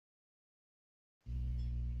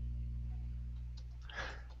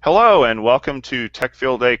Hello and welcome to Tech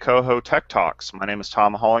Field Day Coho Tech Talks. My name is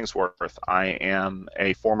Tom Hollingsworth. I am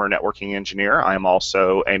a former networking engineer. I am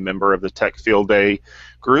also a member of the Tech Field Day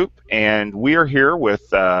group, and we are here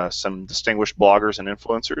with some distinguished bloggers and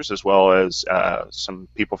influencers, as well as some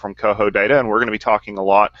people from Coho Data, and we're going to be talking a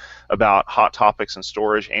lot about hot topics in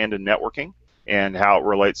storage and in networking and how it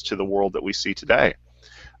relates to the world that we see today.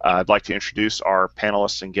 I'd like to introduce our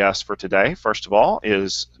panelists and guests for today. First of all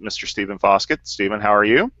is Mr. Stephen Foskett. Stephen, how are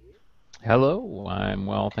you? Hello, I'm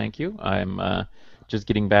well, thank you. I'm just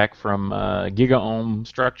getting back from GigaOM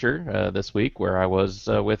Structure this week, where I was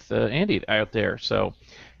with Andy out there. So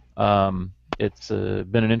it's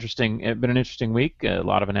been an interesting week. A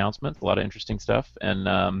lot of announcements, a lot of interesting stuff,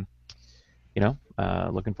 and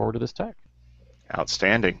looking forward to this tech.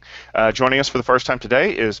 Outstanding. Joining us for the first time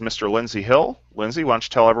today is Mr. Lindsay Hill. Lindsay, why don't you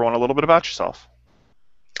tell everyone a little bit about yourself?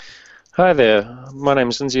 Hi there, my name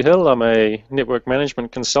is Lindsay Hill. I'm a network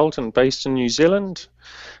management consultant based in New Zealand.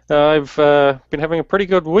 I've been having a pretty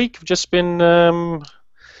good week. I've just been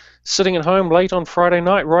sitting at home late on Friday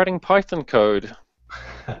night writing Python code.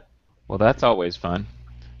 Well, that's always fun.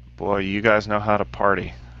 Boy, you guys know how to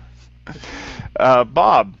party.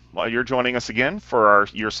 Bob, while you're joining us again for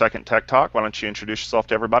your second Tech Talk, why don't you introduce yourself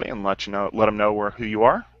to everybody and let them know who you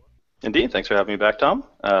are? Indeed. Thanks for having me back, Tom.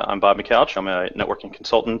 I'm Bob McCouch. I'm a networking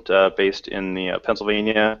consultant based in the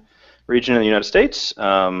Pennsylvania region in the United States.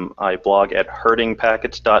 I blog at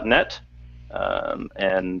herdingpackets.net,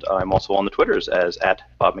 and I'm also on the Twitters as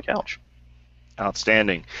 @BobMcCouch.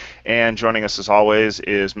 Outstanding. And joining us as always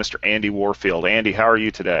is Mr. Andy Warfield. Andy, how are you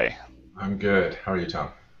today? I'm good. How are you, Tom?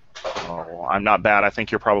 Oh, I'm not bad. I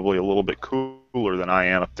think you're probably a little bit cooler than I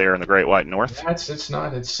am up there in the Great White North. Yeah, it's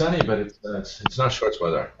not. It's sunny, but it's not shorts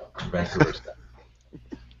weather. Vancouver's.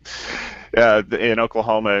 In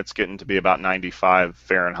Oklahoma, it's getting to be about 95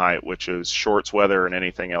 Fahrenheit, which is shorts weather and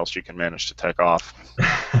anything else you can manage to take off.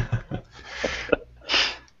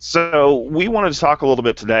 So we wanted to talk a little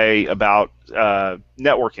bit today about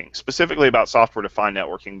networking, specifically about software-defined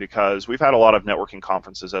networking, because we've had a lot of networking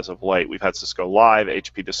conferences as of late. We've had Cisco Live,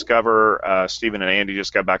 HP Discover, Stephen and Andy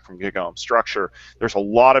just got back from GigaOM Structure. There's a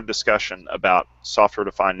lot of discussion about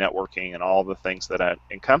software-defined networking and all the things that it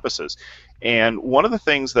encompasses. And one of the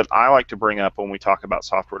things that I like to bring up when we talk about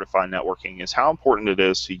software-defined networking is how important it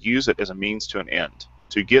is to use it as a means to an end,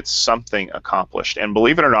 to get something accomplished. And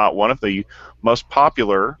believe it or not, one of the most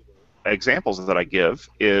popular examples that I give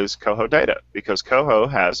is Coho Data, because Coho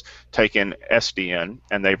has taken SDN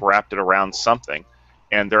and they've wrapped it around something,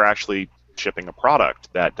 and they're actually shipping a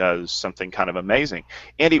product that does something kind of amazing.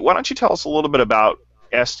 Andy, why don't you tell us a little bit about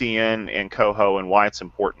SDN and Coho and why it's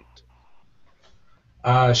important?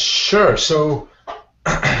 Sure. So,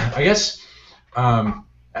 I guess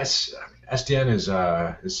SDN is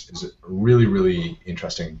a really, really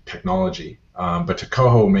interesting technology, but to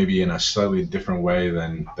Coho maybe in a slightly different way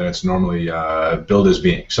than it's normally billed as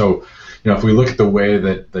being. So, if we look at the way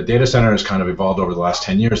that the data center has kind of evolved over the last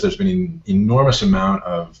 10 years, there's been an enormous amount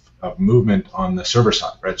of movement on the server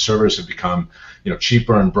side, right? Servers have become,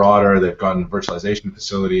 cheaper and broader. They've gotten virtualization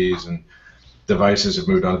facilities, and devices have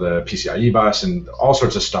moved onto the PCIe bus, and all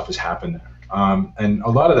sorts of stuff has happened there. And a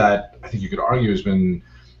lot of that, I think you could argue, has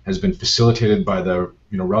been facilitated by the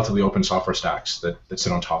relatively open software stacks that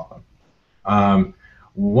sit on top of them.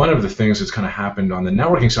 One of the things that's kind of happened on the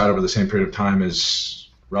networking side over the same period of time is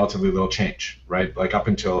relatively little change, right? Like up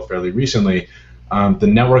until fairly recently, the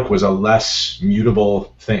network was a less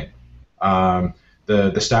mutable thing.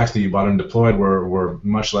 The stacks that you bought and deployed were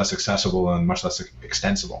much less accessible and much less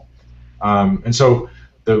extensible. And so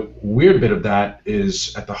the weird bit of that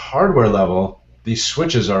is at the hardware level, these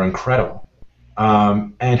switches are incredible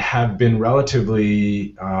and have been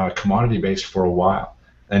relatively commodity-based for a while.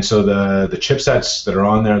 And so the chipsets that are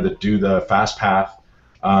on there that do the fast path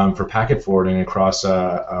for packet forwarding across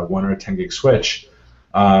a 1 or a 10 gig switch,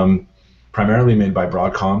 primarily made by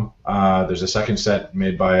Broadcom. There's a second set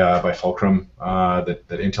made by Fulcrum that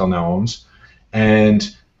Intel now owns.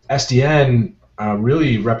 And SDN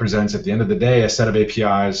really represents, at the end of the day, a set of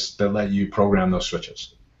APIs that let you program those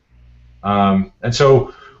switches. And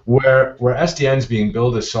so where SDN is being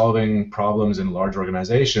billed as solving problems in large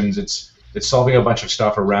organizations, it's solving a bunch of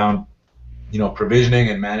stuff around provisioning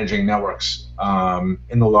and managing networks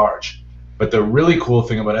in the large. But the really cool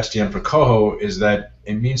thing about SDN for Coho is that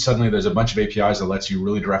it means suddenly there's a bunch of APIs that lets you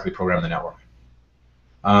really directly program the network.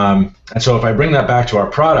 And so if I bring that back to our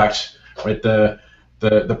product, right,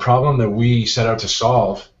 the problem that we set out to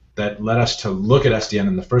solve that led us to look at SDN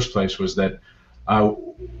in the first place was that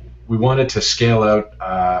we wanted to scale out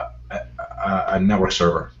a network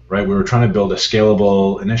server, right? We were trying to build a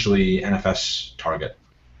scalable, initially NFS target.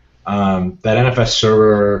 That NFS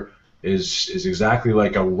server is exactly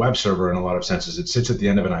like a web server in a lot of senses. It sits at the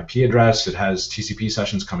end of an IP address. It has TCP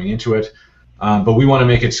sessions coming into it, but we want to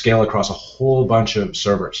make it scale across a whole bunch of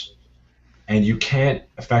servers, and you can't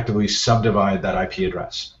effectively subdivide that IP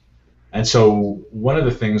address. And so one of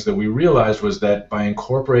the things that we realized was that by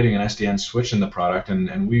incorporating an SDN switch in the product,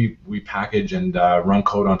 and we package and run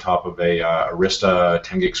code on top of a Arista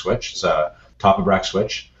 10 gig switch, it's a top of rack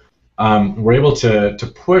switch, we're able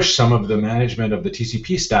to push some of the management of the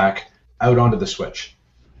TCP stack out onto the switch.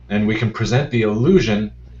 And we can present the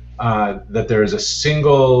illusion that there is a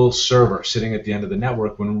single server sitting at the end of the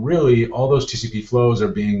network when really all those TCP flows are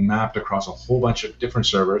being mapped across a whole bunch of different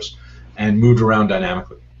servers and moved around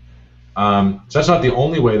dynamically. So that's not the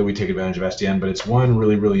only way that we take advantage of SDN, but it's one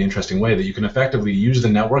really, really interesting way that you can effectively use the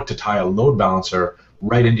network to tie a load balancer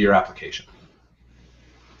right into your application.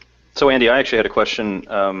 So Andy, I actually had a question.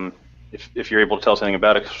 If you're able to tell us anything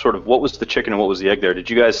about it, sort of what was the chicken and what was the egg there? Did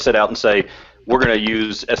you guys set out and say we're going to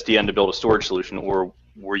use SDN to build a storage solution, or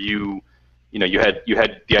were you you had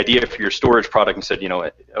the idea for your storage product and said,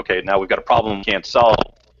 okay, now we've got a problem we can't solve.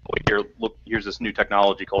 Here, look, here's this new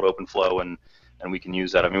technology called OpenFlow, and we can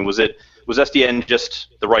use that. I mean, was SDN just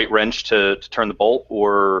the right wrench to turn the bolt,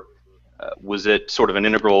 or was it sort of an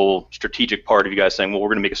integral strategic part of you guys saying, well, we're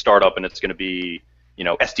going to make a startup and it's going to be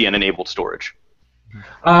SDN-enabled storage?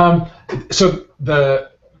 So the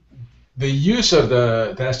use of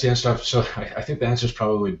the SDN stuff, so I think the answer is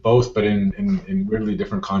probably both, but in weirdly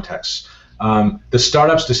different contexts. The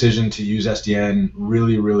startup's decision to use SDN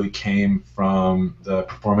really, really came from the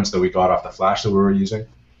performance that we got off the flash that we were using.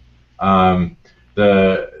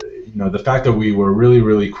 The fact that we were really,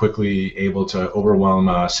 really quickly able to overwhelm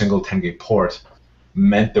a single 10 gig port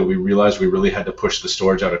meant that we realized we really had to push the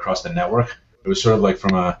storage out across the network. It was sort of like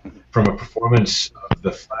from a performance of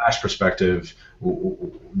the flash perspective,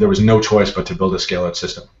 there was no choice but to build a scale-out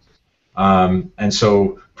system. And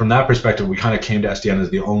so from that perspective, we kind of came to SDN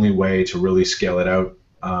as the only way to really scale it out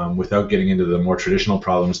without getting into the more traditional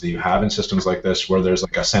problems that you have in systems like this, where there's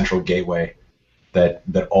like a central gateway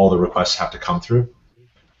that all the requests have to come through.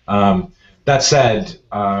 That said,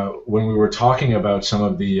 when we were talking about some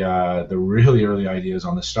of the really early ideas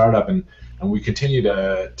on the startup, and we continue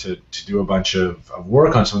to do a bunch of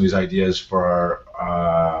work on some of these ideas for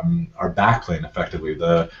our backplane, effectively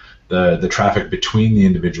the traffic between the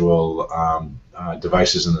individual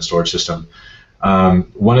devices in the storage system.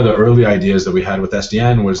 One of the early ideas that we had with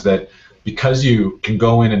SDN was that because you can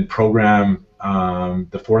go in and program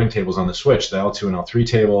the forwarding tables on the switch, the L2 and L3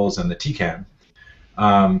 tables and the TCAN,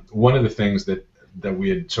 one of the things that we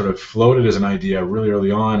had sort of floated as an idea really early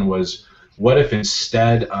on was, what if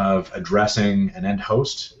instead of addressing an end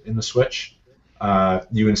host in the switch,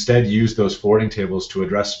 you instead use those forwarding tables to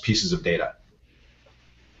address pieces of data,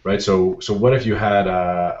 right? So what if you had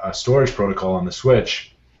a storage protocol on the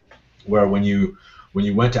switch where when you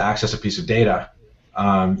went to access a piece of data,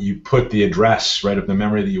 you put the address, right, of the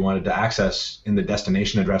memory that you wanted to access in the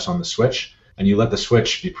destination address on the switch, and you let the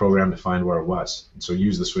switch be programmed to find where it was. And so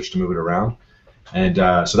use the switch to move it around. And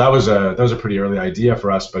so that was a pretty early idea for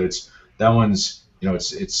us, but it's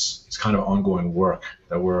kind of ongoing work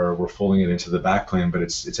that we're folding it into the backplane, but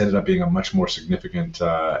it's ended up being a much more significant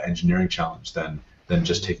engineering challenge than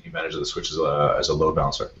just taking advantage of the switch as a load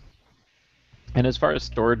balancer. And as far as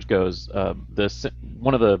storage goes,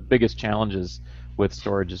 one of the biggest challenges with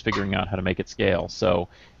storage is figuring out how to make it scale. So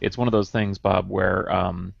it's one of those things, Bob, where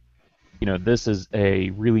this is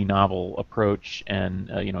a really novel approach and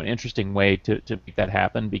an interesting way to make that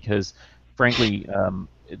happen, because frankly,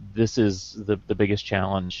 this is the biggest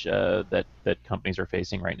challenge that companies are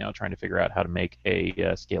facing right now, trying to figure out how to make a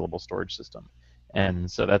scalable storage system.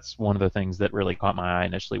 And so that's one of the things that really caught my eye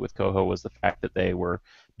initially with Coho, was the fact that they were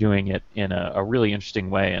doing it in a really interesting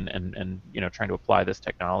way and trying to apply this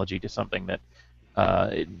technology to something that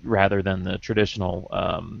rather than the traditional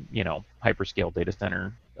hyperscale data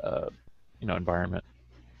center environment.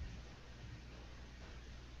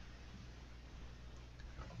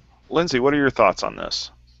 Lindsay, what are your thoughts on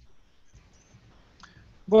this?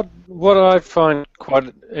 What I find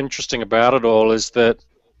quite interesting about it all is that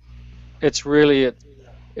it's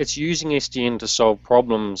using SDN to solve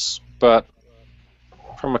problems, but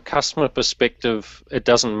from a customer perspective, it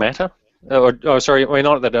doesn't matter. Sorry, I mean,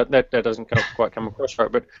 not that doesn't quite come across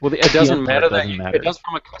right, but it doesn't matter. It does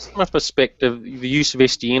from a customer perspective. The use of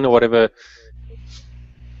SDN or whatever,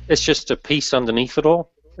 it's just a piece underneath it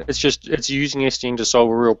all. It's using SDN to solve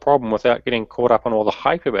a real problem without getting caught up on all the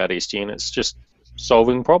hype about SDN. It's just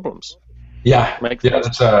solving problems. Yeah, Makes yeah,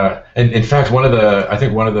 sense. that's and in fact I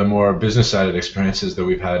think one of the more business-sided experiences that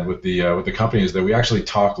we've had with the company is that we actually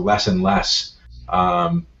talk less and less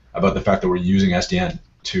about the fact that we're using SDN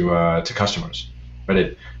to customers, but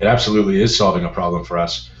it absolutely is solving a problem for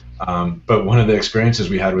us. But one of the experiences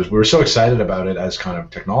we had was we were so excited about it as kind of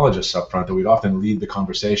technologists up front that we'd often lead the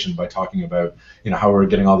conversation by talking about how we're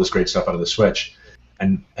getting all this great stuff out of the switch,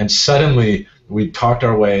 and suddenly we talked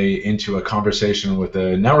our way into a conversation with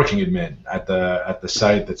a networking admin at the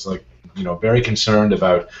site that's like very concerned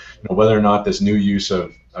about whether or not this new use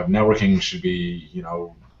of networking should be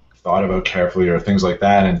thought about carefully or things like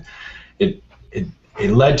that, and it it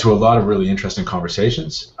it led to a lot of really interesting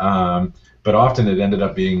conversations, but often it ended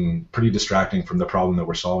up being pretty distracting from the problem that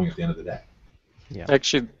we're solving at the end of the day. Yeah.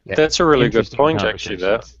 Actually, Yeah. that's a really good Interesting point, actually,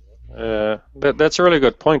 there. conversations. That's a really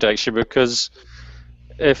good point, actually, because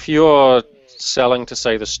if you're selling to,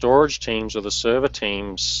 say, the storage teams or the server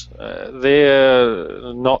teams,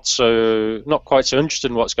 they're not quite so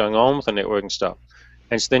interested in what's going on with the networking stuff.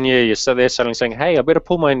 And so then, they're suddenly saying, "Hey, I better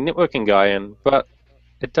pull my networking guy in," but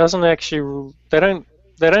it doesn't actually. They don't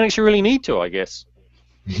actually really need to, I guess.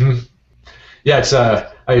 Yeah, it's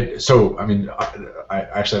I mean, I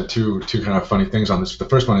actually have two kind of funny things on this. The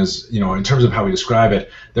first one is, in terms of how we describe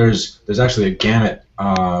it, there's actually a gamut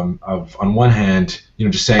of, on one hand,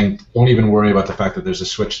 just saying don't even worry about the fact that there's a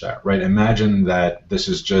switch there, right? Imagine that this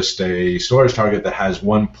is just a storage target that has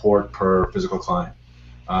one port per physical client,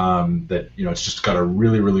 that it's just got a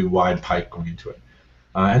really really wide pipe going into it,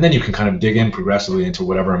 and then you can kind of dig in progressively into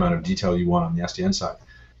whatever amount of detail you want on the SDN side.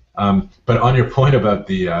 But on your point about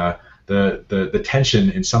the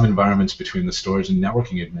tension in some environments between the storage and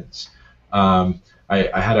networking admins,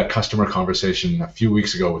 I had a customer conversation a few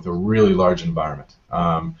weeks ago with a really large environment,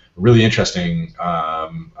 really interesting,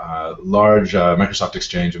 large Microsoft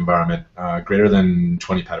Exchange environment, greater than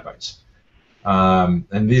 20 petabytes.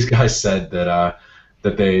 And these guys said that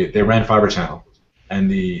they ran Fiber Channel. And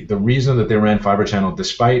the reason that they ran Fiber Channel,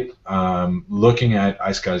 despite looking at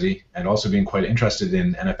iSCSI and also being quite interested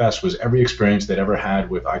in NFS, was every experience they'd ever had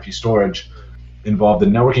with IP storage involved the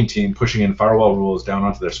networking team pushing in firewall rules down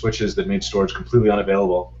onto their switches that made storage completely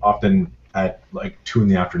unavailable, often at like 2 in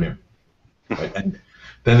the afternoon. Right? And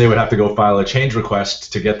then they would have to go file a change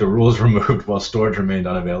request to get the rules removed while storage remained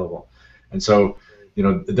unavailable. And so,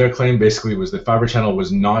 their claim basically was that Fiber Channel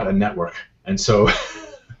was not a network, and so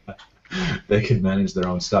they could manage their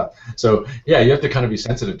own stuff. So yeah, you have to kind of be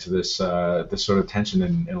sensitive to this sort of tension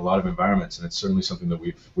in a lot of environments, and it's certainly something that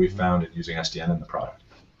we've found in using SDN in the product.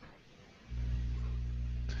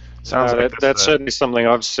 Sounds like that's certainly something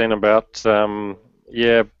I've seen about. The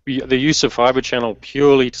use of Fiber Channel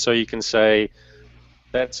purely so you can say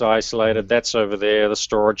that's isolated, that's over there. The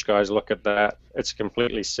storage guys look at that. It's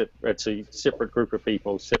completely it's a separate group of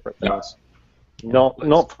people, separate things. Yeah.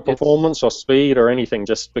 Not for performance or speed or anything,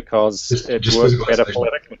 just because it works better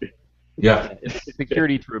politically. Yeah. It's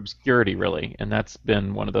security through obscurity, really, and that's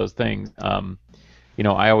been one of those things.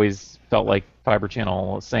 I always felt like Fiber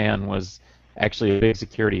Channel SAN was actually a big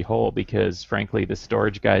security hole because, frankly, the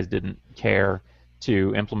storage guys didn't care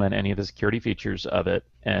to implement any of the security features of it,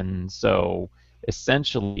 and so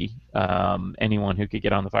essentially anyone who could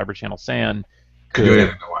get on the Fiber Channel SAN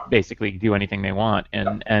could basically do anything they want,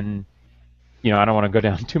 and I don't want to go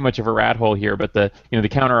down too much of a rat hole here, but the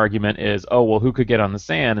counter argument is, oh well, who could get on the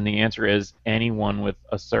SAN? And the answer is anyone with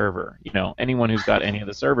a server. Anyone who's got any of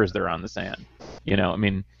the servers, they're on the SAN.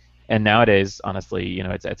 And nowadays, honestly,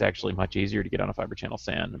 it's actually much easier to get on a Fiber Channel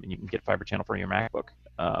SAN. I mean, you can get Fiber Channel for your MacBook.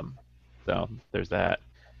 So there's that.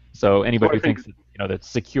 So anybody who thinks that that's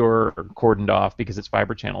secure or cordoned off because it's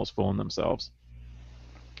Fiber Channel is fooling themselves.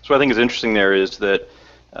 So what I think is interesting there is that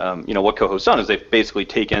what Coho's done is they've basically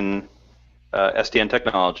taken SDN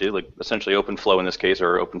technology, like essentially OpenFlow in this case,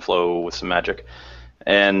 or OpenFlow with some magic,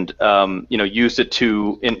 and used it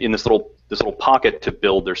to in this little pocket to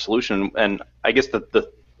build their solution. And I guess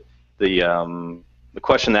the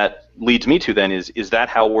question that leads me to then is that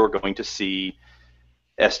how we're going to see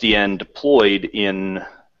SDN deployed in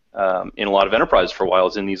a lot of enterprises for a while?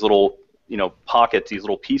 Is in these little pockets, these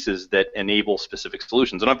little pieces that enable specific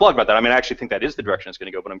solutions. And I've blogged about that. I mean, I actually think that is the direction it's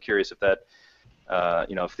going to go. But I'm curious if that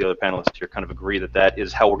if the other panelists here kind of agree that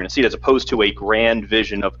is how we're going to see it, as opposed to a grand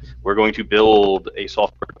vision of we're going to build a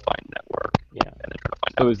software-defined network. Yeah. And then try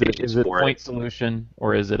to find is it a point solution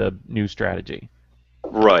or is it a new strategy?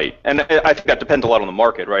 Right, and I think that depends a lot on the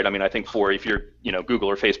market, right? I mean, I think if you're Google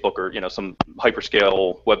or Facebook or some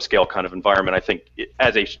hyperscale, web scale kind of environment, I think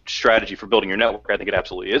as a strategy for building your network, I think it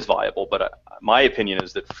absolutely is viable. But my opinion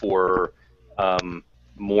is that for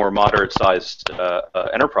more moderate-sized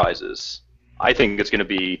enterprises, I think it's going to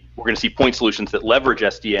be, we're going to see point solutions that leverage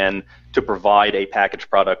SDN to provide a packaged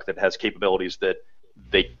product that has capabilities that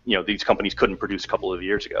these companies couldn't produce a couple of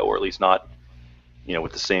years ago, or at least not,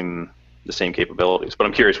 with the same capabilities. But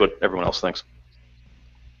I'm curious what everyone else thinks.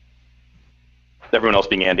 Everyone else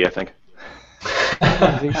being Andy, I think.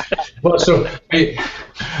 Well, so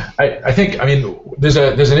I think, there's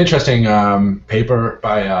an interesting paper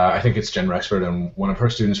by I think it's Jen Rexford and one of her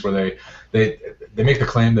students where they make the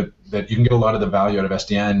claim that you can get a lot of the value out of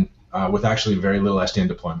SDN with actually very little SDN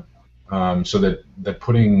deployment. So that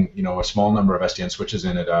putting a small number of SDN switches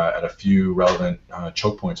in at a few relevant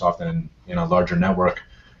choke points, often in a larger network,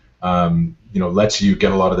 lets you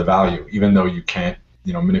get a lot of the value, even though you can't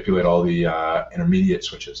manipulate all the intermediate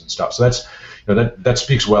switches and stuff. So that's that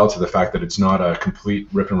speaks well to the fact that it's not a complete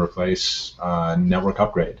rip and replace network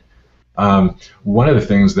upgrade. One of the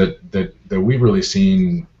things that we've really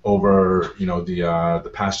seen over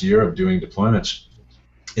the past year of doing deployments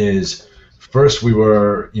is, first we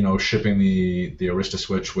were shipping the Arista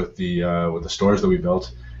switch with the stores that we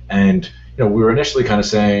built, and we were initially kind of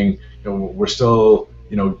saying we're still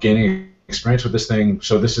gaining experience with this thing,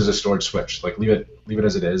 so this is a storage switch, like leave it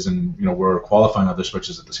as it is, and we're qualifying other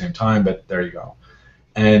switches at the same time, but there you go.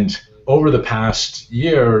 And over the past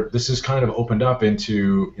year, this has kind of opened up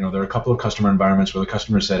into there are a couple of customer environments where the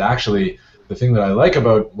customer said, actually, the thing that I like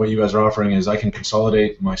about what you guys are offering is I can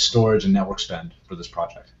consolidate my storage and network spend for this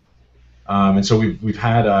project. And so we've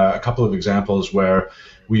had a couple of examples where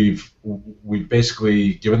we've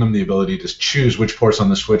basically given them the ability to choose which ports on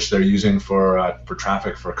the switch they're using for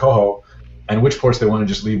traffic for Coho, and which ports they want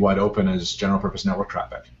to just leave wide open as general purpose network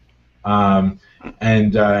traffic. And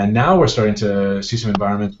now we're starting to see some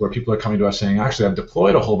environments where people are coming to us saying, actually, I've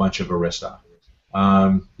deployed a whole bunch of Arista.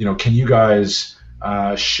 Can you guys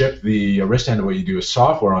ship the Arista end of what you do as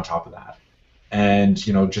software on top of that, and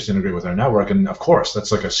just integrate with our network? And of course,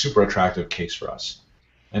 that's like a super attractive case for us.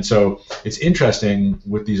 And so it's interesting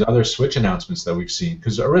with these other switch announcements that we've seen,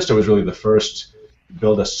 because Arista was really the first to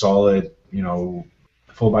build a solid,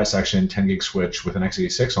 full bisection 10 gig switch with an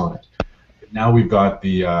x86 on it. Now we've got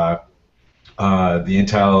the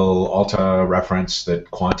Intel Alta reference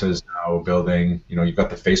that Quanta is now building. You've got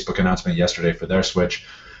the Facebook announcement yesterday for their switch.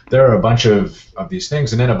 There are a bunch of these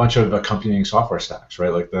things, and then a bunch of accompanying software stacks,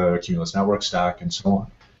 right, like the Cumulus Network stack and so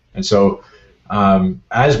on. And so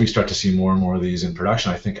as we start to see more and more of these in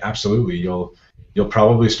production, I think absolutely you'll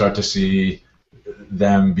probably start to see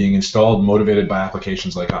them being installed motivated by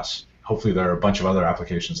applications like us. Hopefully there are a bunch of other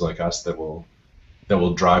applications like us that will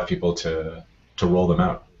drive people to roll them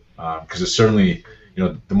out. Because it's certainly,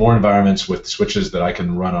 the more environments with switches that I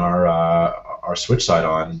can run our switch side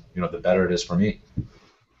on, the better it is for me.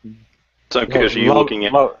 So, because you're looking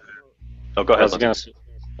at... Oh, go ahead.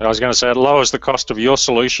 I was going to say it lowers the cost of your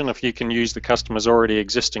solution if you can use the customer's already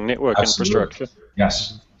existing network infrastructure.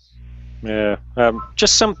 Yes. Yeah.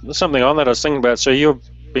 Just something on that I was thinking about. So you've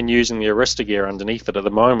been using the Arista gear underneath it at the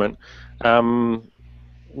moment.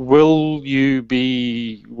 Will you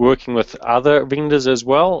be working with other vendors as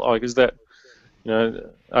well? Like, is that,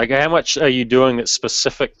 like, how much are you doing that's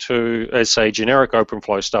specific to, as say, generic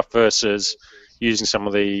OpenFlow stuff versus using some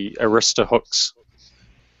of the Arista hooks?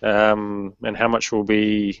 And how much will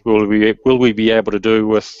we be able to do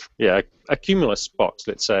with a Cumulus box,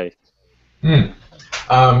 let's say?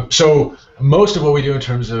 So most of what we do in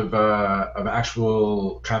terms of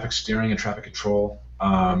actual traffic steering and traffic control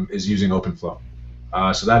is using OpenFlow.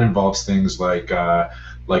 So that involves things like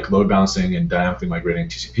load balancing and dynamically migrating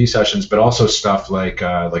TCP sessions, but also stuff like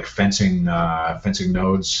fencing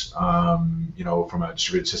nodes, from a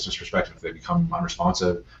distributed systems perspective if they become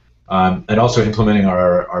unresponsive, and also implementing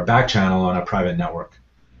our back channel on a private network.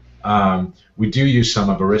 We do use some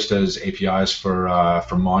of Arista's APIs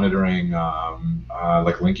for monitoring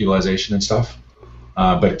like link utilization and stuff,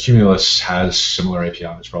 but Cumulus has similar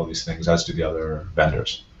APIs for all these things, as do the other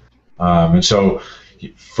vendors. And so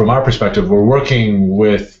from our perspective, we're working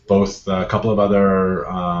with both a couple of other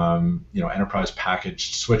enterprise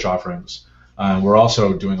packaged switch offerings. We're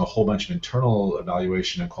also doing a whole bunch of internal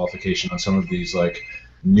evaluation and qualification on some of these like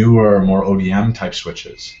newer, more ODM type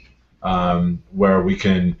switches, where we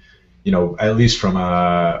can, at least from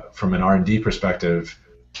an R&D perspective,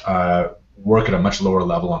 work at a much lower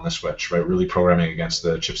level on the switch, right? Really programming against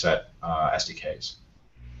the chipset SDKs.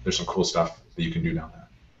 There's some cool stuff that you can do down there.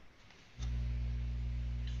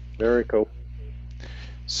 Very cool.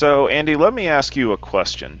 So, Andy, let me ask you a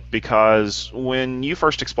question, because when you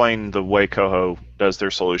first explained the way Coho does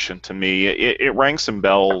their solution to me, it rang some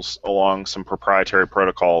bells along some proprietary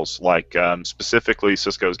protocols, like specifically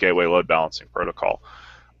Cisco's Gateway Load Balancing Protocol.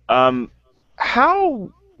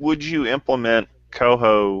 How would you implement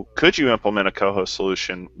Coho? Could you implement a Coho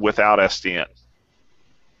solution without SDN?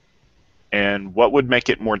 And what would make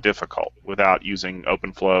it more difficult without using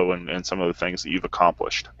OpenFlow and some of the things that you've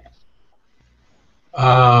accomplished?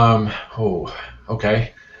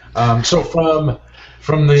 Okay. So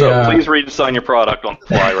from the so please redesign your product on the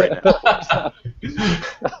fly right now.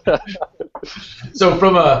 So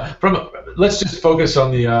let's just focus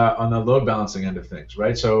on the load balancing end of things,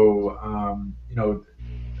 right? So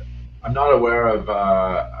I'm not aware of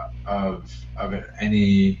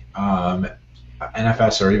any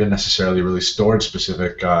NFS or even necessarily really storage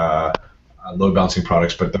specific load balancing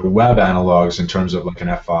products, but the web analogs in terms of like an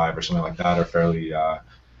F5 or something like that are fairly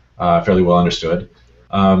well understood.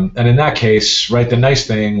 And in that case, right, the nice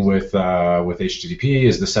thing with HTTP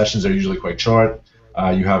is the sessions are usually quite short.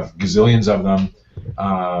 You have gazillions of them,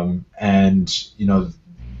 and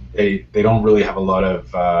they don't really have a lot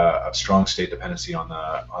of strong state dependency on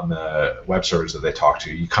the web servers that they talk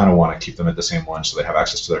to. You kind of want to keep them at the same one so they have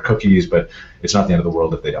access to their cookies, but it's not the end of the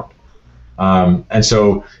world if they don't. And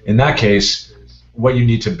so in that case, what you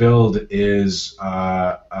need to build is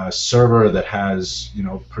a server that has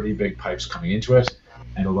pretty big pipes coming into it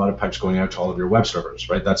and a lot of pipes going out to all of your web servers,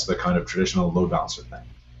 right? That's the kind of traditional load balancer thing.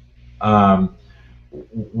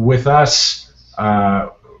 With us,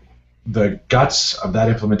 the guts of that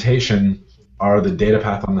implementation are the data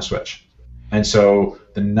path on the switch. And so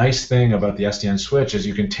the nice thing about the SDN switch is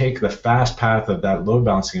you can take the fast path of that load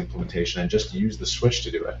balancing implementation and just use the switch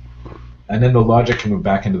to do it. And then the logic can move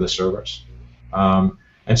back into the servers.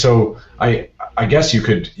 And so I guess you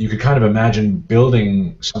could kind of imagine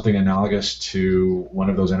building something analogous to one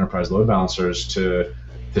of those enterprise load balancers to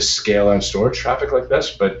scale out storage traffic like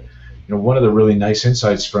this. But one of the really nice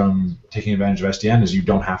insights from taking advantage of SDN is you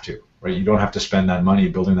don't have to, right? You don't have to spend that money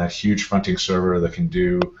building that huge fronting server that can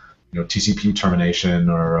do TCP termination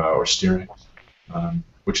or steering,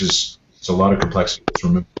 which is a lot of complexity that's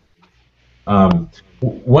removed.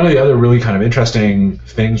 One of the other really kind of interesting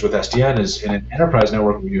things with SDN is in an enterprise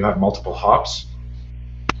network where you have multiple hops,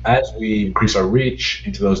 as we increase our reach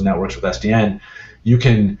into those networks with SDN, you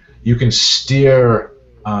can steer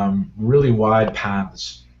really wide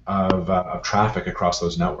paths of traffic across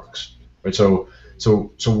those networks. Right? So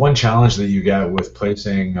one challenge that you get with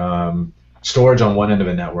placing storage on one end of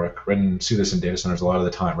a network, right, and see this in data centers a lot of the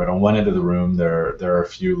time, right? On one end of the room, there are a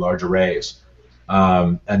few large arrays.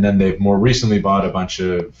 And then they've more recently bought a bunch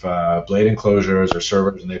of blade enclosures or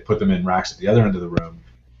servers, and they put them in racks at the other end of the room,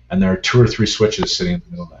 and there are 2 or 3 switches sitting in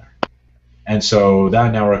the middle there. And so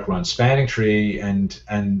that network runs spanning tree, and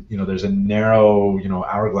there's a narrow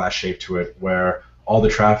hourglass shape to it where all the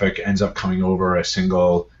traffic ends up coming over a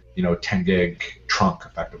single 10 gig trunk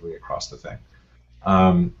effectively across the thing.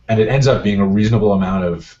 And it ends up being a reasonable amount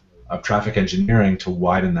of traffic engineering to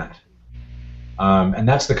widen that. And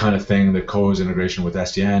that's the kind of thing that Coho's integration with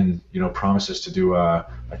SDN, promises to do, I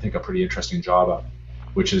think, a pretty interesting job of,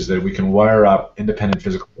 which is that we can wire up independent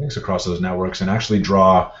physical links across those networks and actually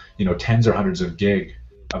draw, tens or hundreds of gig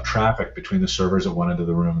of traffic between the servers at one end of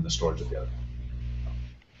the room and the storage at the other.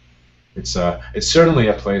 It's certainly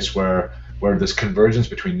a place where this convergence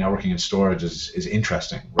between networking and storage is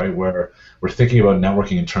interesting, right? Where we're thinking about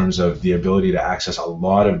networking in terms of the ability to access a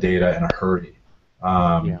lot of data in a hurry.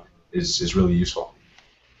 Is really useful.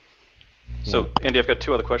 So, Andy, I've got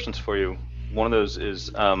 2 other questions for you. One of those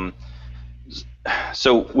is,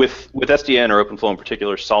 so with SDN or OpenFlow in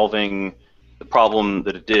particular, solving the problem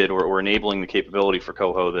that it did, or enabling the capability for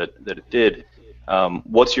Coho that it did,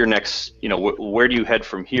 what's your next? Where do you head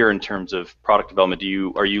from here in terms of product development?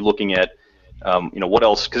 Are you looking at, what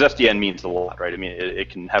else? Because SDN means a lot, right? I mean, it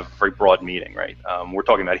can have a very broad meaning, right? We're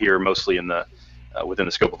talking about here mostly in the within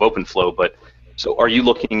the scope of OpenFlow, but so are you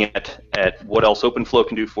looking at what else OpenFlow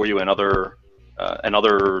can do for you and other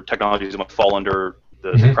technologies that might fall under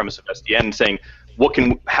the premise of SDN, and saying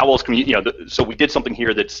how else can we, so we did something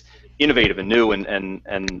here that's innovative and new and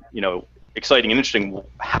exciting and interesting.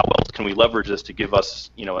 How else can we leverage this to give us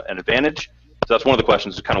an advantage? So that's one of the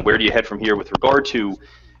questions, is kind of where do you head from here with regard to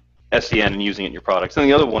SDN and using it in your products. And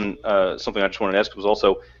the other one, something I just wanted to ask was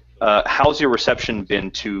also, how's your reception been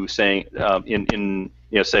to saying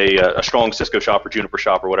say a strong Cisco shop or Juniper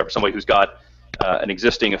shop or whatever, somebody who's got an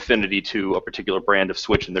existing affinity to a particular brand of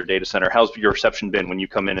switch in their data center? How's your reception been when you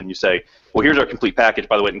come in and you say, well, here's our complete package,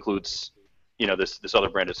 by the way, it includes this other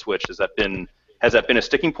branded switch? Has that been a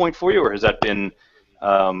sticking point for you, or has that been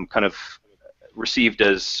kind of received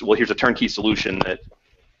as, well, here's a turnkey solution that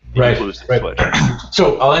includes the switch?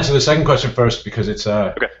 So I'll answer the second question first because it's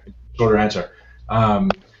a shorter answer.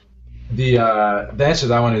 The answer to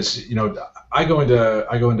that one is, we go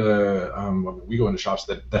into shops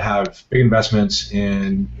that have big investments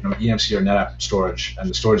in EMC or NetApp storage, and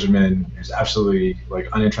the storage admin is absolutely like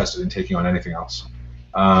uninterested in taking on anything else.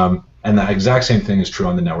 And the exact same thing is true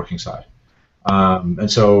on the networking side.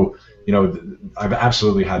 And so, I've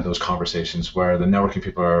absolutely had those conversations where the networking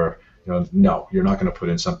people are, no, you're not going to put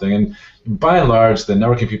in something. And by and large, the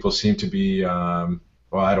networking people seem to be,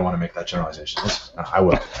 well, I don't want to make that generalization. I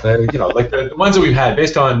will. Like the ones that we've had,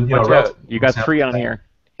 based on, you got three on here.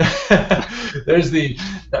 There's the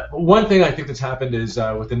one thing I think that's happened is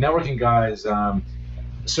with the networking guys,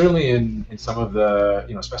 certainly in some of the,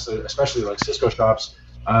 especially like Cisco shops,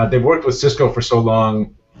 they've worked with Cisco for so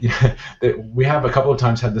long. We have a couple of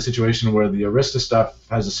times had the situation where the Arista stuff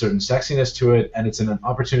has a certain sexiness to it, and it's an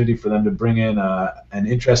opportunity for them to bring in an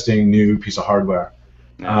interesting new piece of hardware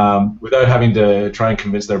without having to try and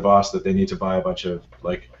convince their boss that they need to buy a bunch of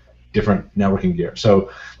like different networking gear.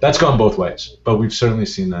 So that's gone both ways, but we've certainly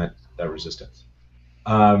seen that resistance.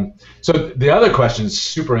 So the other question is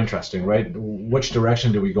super interesting, right? Which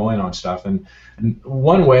direction do we go in on stuff? And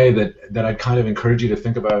one way that I'd kind of encourage you to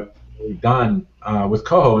think about what we've done with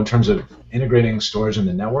Coho in terms of integrating storage in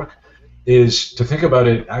the network is to think about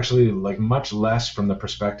it actually like much less from the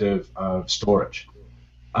perspective of storage.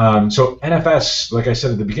 So NFS, like I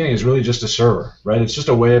said at the beginning, is really just a server, right? It's just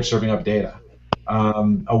a way of serving up data.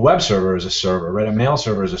 A web server is a server, right? A mail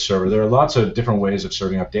server is a server. There are lots of different ways of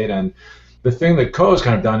serving up data, and the thing that Coho's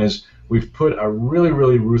kind of done is we've put a really,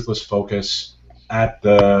 really ruthless focus at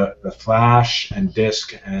the flash and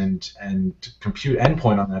disk and compute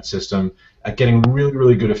endpoint on that system at getting really,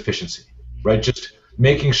 really good efficiency, right? Just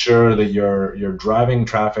making sure that you're driving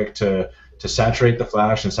traffic to saturate the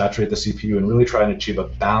flash and saturate the CPU and really try and achieve a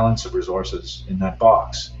balance of resources in that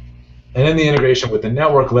box. And then the integration with the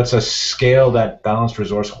network lets us scale that balanced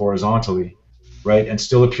resource horizontally, right, and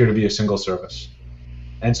still appear to be a single service.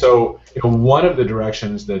 And so, one of the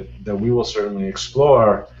directions that we will certainly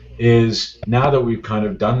explore is, now that we've kind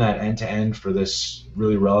of done that end-to-end for this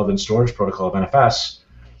really relevant storage protocol of NFS,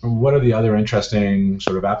 what are the other interesting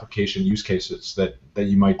sort of application use cases that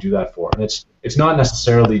you might do that for? And it's not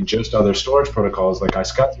necessarily just other storage protocols like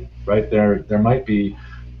iSCSI, right? There might be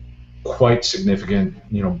quite significant,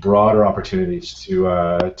 broader opportunities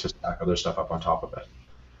to stack other stuff up on top of it.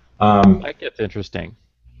 I get interesting.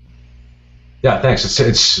 Yeah, thanks.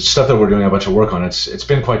 It's stuff that we're doing a bunch of work on. It's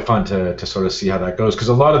been quite fun to sort of see how that goes, because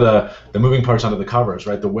a lot of the moving parts under the covers,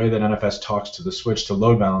 right? The way that NFS talks to the switch to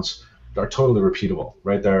load balance are totally repeatable,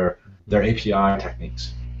 right? They're API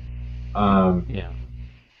techniques. Yeah.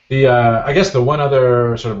 I guess the one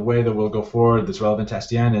other sort of way that we'll go forward that's relevant to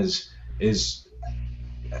SDN is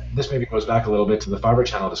this maybe goes back a little bit to the fiber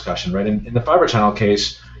channel discussion, right? In the fiber channel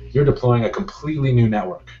case, you're deploying a completely new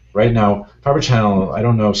network. Right now, fiber channel, I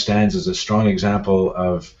don't know, stands as a strong example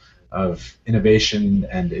of innovation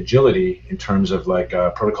and agility in terms of like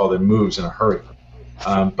a protocol that moves in a hurry.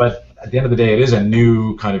 But at the end of the day, it is a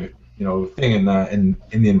new kind of thing in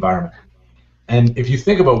the environment. And if you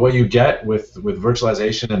think about what you get with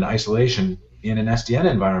virtualization and isolation in an SDN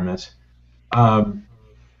environment,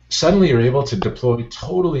 suddenly you're able to deploy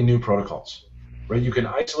totally new protocols. Right, you can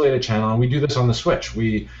isolate a channel, and we do this on the switch.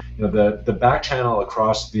 The back channel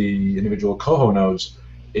across the individual Coho nodes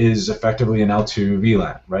is effectively an L2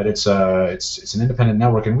 VLAN, right? It's an independent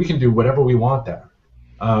network, and we can do whatever we want there.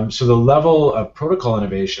 So the level of protocol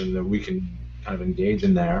innovation that we can kind of engage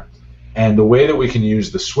in there, and the way that we can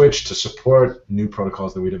use the switch to support new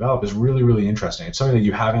protocols that we develop is really, really interesting. It's something that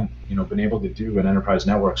you haven't been able to do in enterprise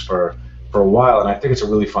networks for a while, and I think it's a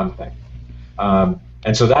really fun thing.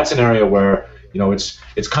 And so that's an area where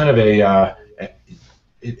it's kind of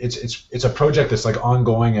it's a project that's like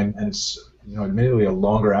ongoing, and it's admittedly a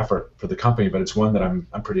longer effort for the company, but it's one that I'm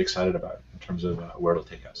pretty excited about in terms of where it'll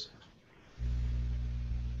take us.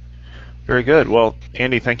 Very good. Well,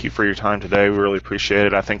 Andy, thank you for your time today. We really appreciate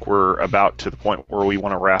it. I think we're about to the point where we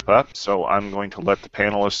want to wrap up, so I'm going to let the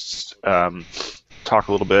panelists talk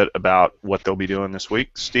a little bit about what they'll be doing this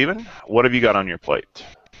week. Stephen, what have you got on your plate?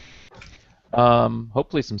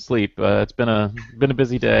 Hopefully some sleep. It's been a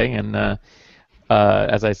busy day, and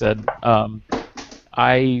as I said,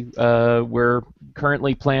 we're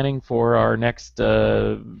currently planning for our next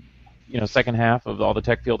second half of all the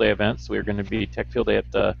Tech Field Day events. We're going to be Tech Field Day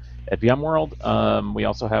at VMworld. We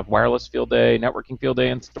also have Wireless Field Day, Networking Field Day,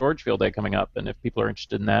 and Storage Field Day coming up. And if people are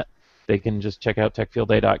interested in that, they can just check out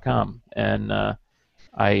techfieldday.com. And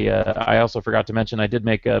I also forgot to mention I did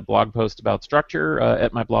make a blog post about structure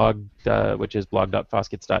at my blog, which is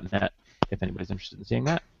blog.foskets.net, if anybody's interested in seeing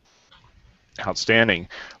that. Outstanding.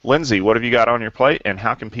 Lindsay, what have you got on your plate, and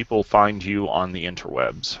how can people find you on the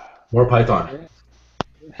interwebs? More Python.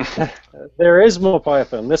 There is more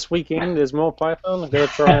Python. This weekend there's more Python. I've got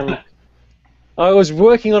to try and... I was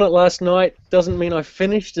working on it last night. Doesn't mean I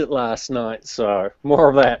finished it last night, so more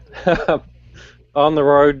of that. On the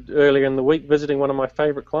road earlier in the week visiting one of my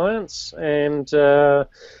favorite clients, and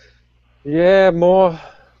yeah, more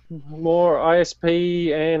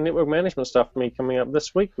ISP and network management stuff for me coming up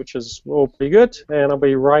this week, which is all pretty good. And I'll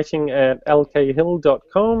be writing at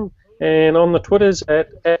lkhill.com and on the Twitters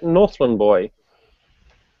at northlandboy.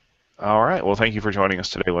 All right. Well, thank you for joining us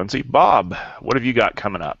today, Lindsay. Bob, what have you got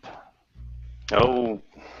coming up? Oh,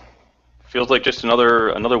 feels like just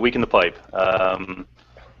another week in the pipe.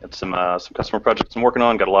 Got some customer projects I'm working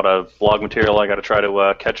on. Got a lot of blog material I got to try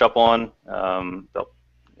to catch up on.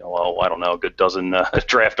 Well, I don't know, a good dozen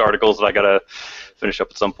draft articles that I got to finish up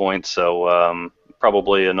at some point. So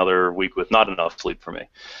probably another week with not enough sleep for me.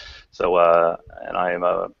 So and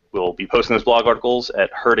I will be posting those blog articles at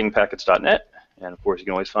herdingpackets.net, and of course you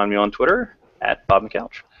can always find me on Twitter at Bob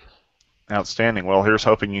McCouch. Outstanding. Well, here's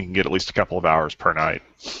hoping you can get at least a couple of hours per night.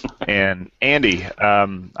 And Andy,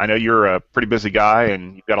 I know you're a pretty busy guy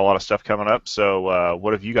and you've got a lot of stuff coming up. So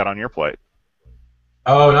what have you got on your plate?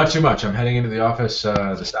 Oh, not too much. I'm heading into the office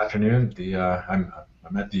this afternoon.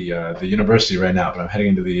 I'm at the university right now, but I'm heading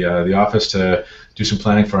into the office to do some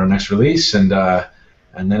planning for our next release, and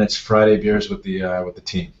then it's Friday beers with the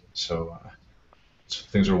team. So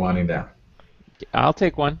things are winding down. I'll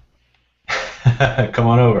take one. Come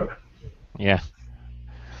on over. Yeah.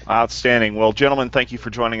 Outstanding. Well, gentlemen, thank you for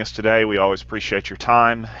joining us today. We always appreciate your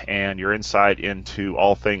time and your insight into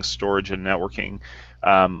all things storage and networking.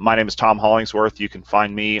 My name is Tom Hollingsworth. You can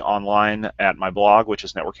find me online at my blog, which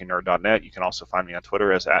is networkingnerd.net. You can also find me on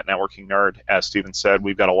Twitter as @networkingnerd. As Stephen said,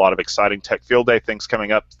 we've got a lot of exciting Tech Field Day things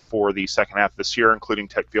coming up for the second half of this year, including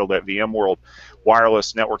Tech Field Day at VMworld,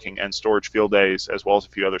 wireless, networking, and storage field days, as well as a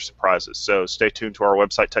few other surprises. So stay tuned to our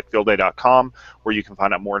website, techfieldday.com, where you can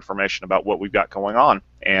find out more information about what we've got going on.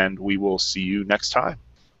 And we will see you next time.